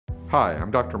Hi,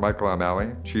 I'm Dr. Michael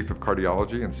Almaleh, Chief of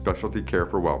Cardiology and Specialty Care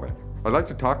for WellMed. I'd like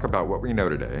to talk about what we know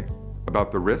today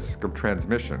about the risk of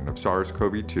transmission of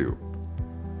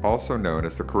SARS-CoV-2, also known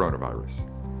as the coronavirus,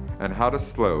 and how to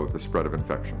slow the spread of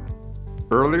infection.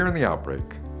 Earlier in the outbreak,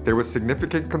 there was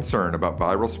significant concern about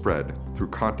viral spread through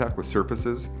contact with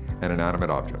surfaces and inanimate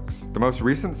objects. The most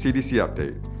recent CDC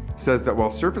update says that while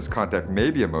surface contact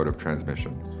may be a mode of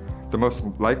transmission, the most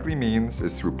likely means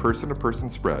is through person-to-person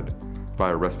spread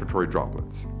via respiratory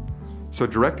droplets. So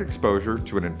direct exposure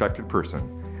to an infected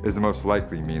person is the most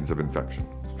likely means of infection.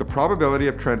 The probability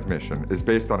of transmission is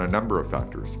based on a number of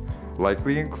factors,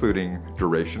 likely including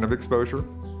duration of exposure,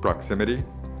 proximity,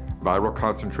 viral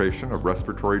concentration of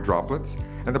respiratory droplets,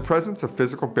 and the presence of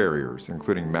physical barriers,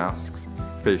 including masks,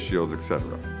 face shields, etc.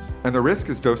 And the risk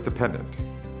is dose-dependent,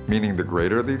 meaning the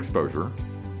greater the exposure,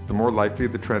 the more likely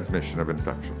the transmission of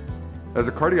infection. As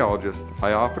a cardiologist,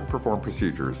 I often perform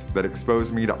procedures that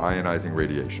expose me to ionizing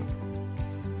radiation.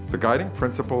 The guiding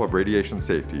principle of radiation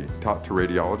safety taught to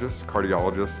radiologists,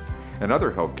 cardiologists, and other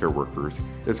healthcare workers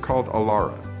is called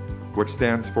ALARA, which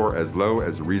stands for as low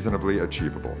as reasonably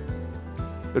achievable.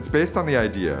 It's based on the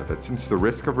idea that since the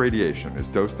risk of radiation is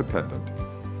dose-dependent,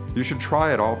 you should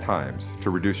try at all times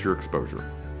to reduce your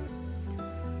exposure.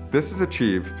 This is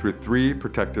achieved through three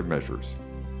protective measures: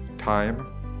 time,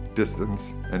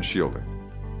 distance, and shielding.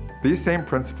 These same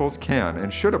principles can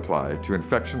and should apply to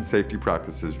infection safety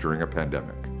practices during a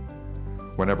pandemic.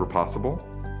 Whenever possible,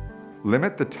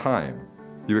 limit the time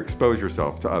you expose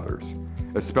yourself to others,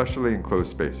 especially in closed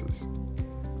spaces.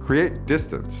 Create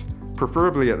distance,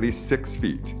 preferably at least 6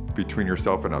 feet, between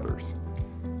yourself and others.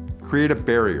 Create a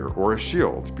barrier or a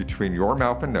shield between your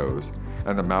mouth and nose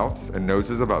and the mouths and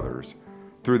noses of others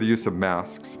through the use of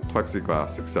masks,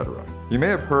 plexiglass, etc. You may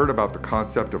have heard about the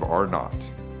concept of R0,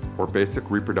 or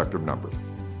basic reproductive number.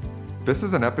 This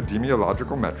is an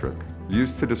epidemiological metric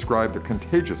used to describe the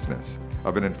contagiousness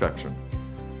of an infection.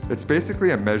 It's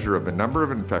basically a measure of the number of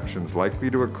infections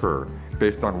likely to occur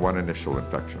based on one initial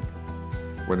infection.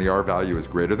 When the R value is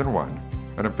greater than 1,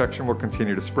 an infection will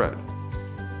continue to spread.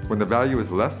 When the value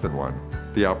is less than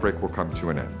 1, the outbreak will come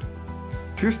to an end.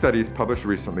 2 studies published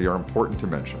recently are important to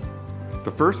mention.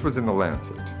 The first was in The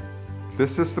Lancet.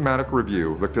 This systematic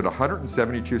review looked at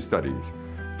 172 studies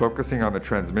focusing on the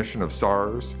transmission of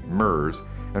SARS, MERS,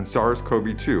 and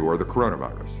SARS-CoV-2, or the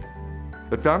coronavirus.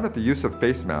 It found that the use of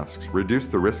face masks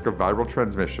reduced the risk of viral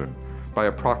transmission by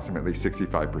approximately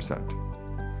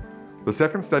 65%. The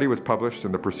second study was published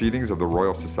in the Proceedings of the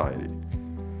Royal Society.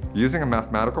 Using a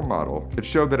mathematical model, it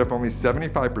showed that if only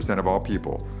 75% of all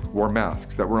people wore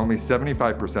masks that were only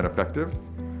 75% effective,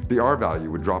 the R value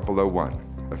would drop below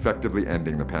 1, effectively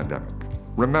ending the pandemic.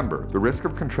 Remember, the risk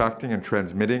of contracting and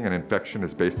transmitting an infection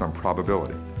is based on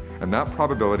probability, and that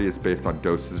probability is based on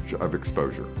dosage of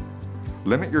exposure.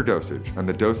 Limit your dosage and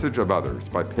the dosage of others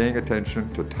by paying attention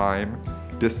to time,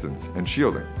 distance, and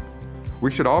shielding.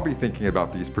 We should all be thinking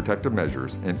about these protective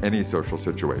measures in any social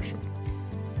situation.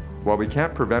 While we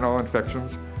can't prevent all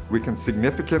infections, we can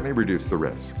significantly reduce the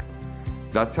risk.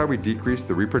 That's how we decrease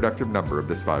the reproductive number of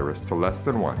this virus to less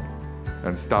than 1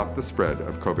 and stop the spread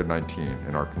of COVID-19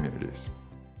 in our communities.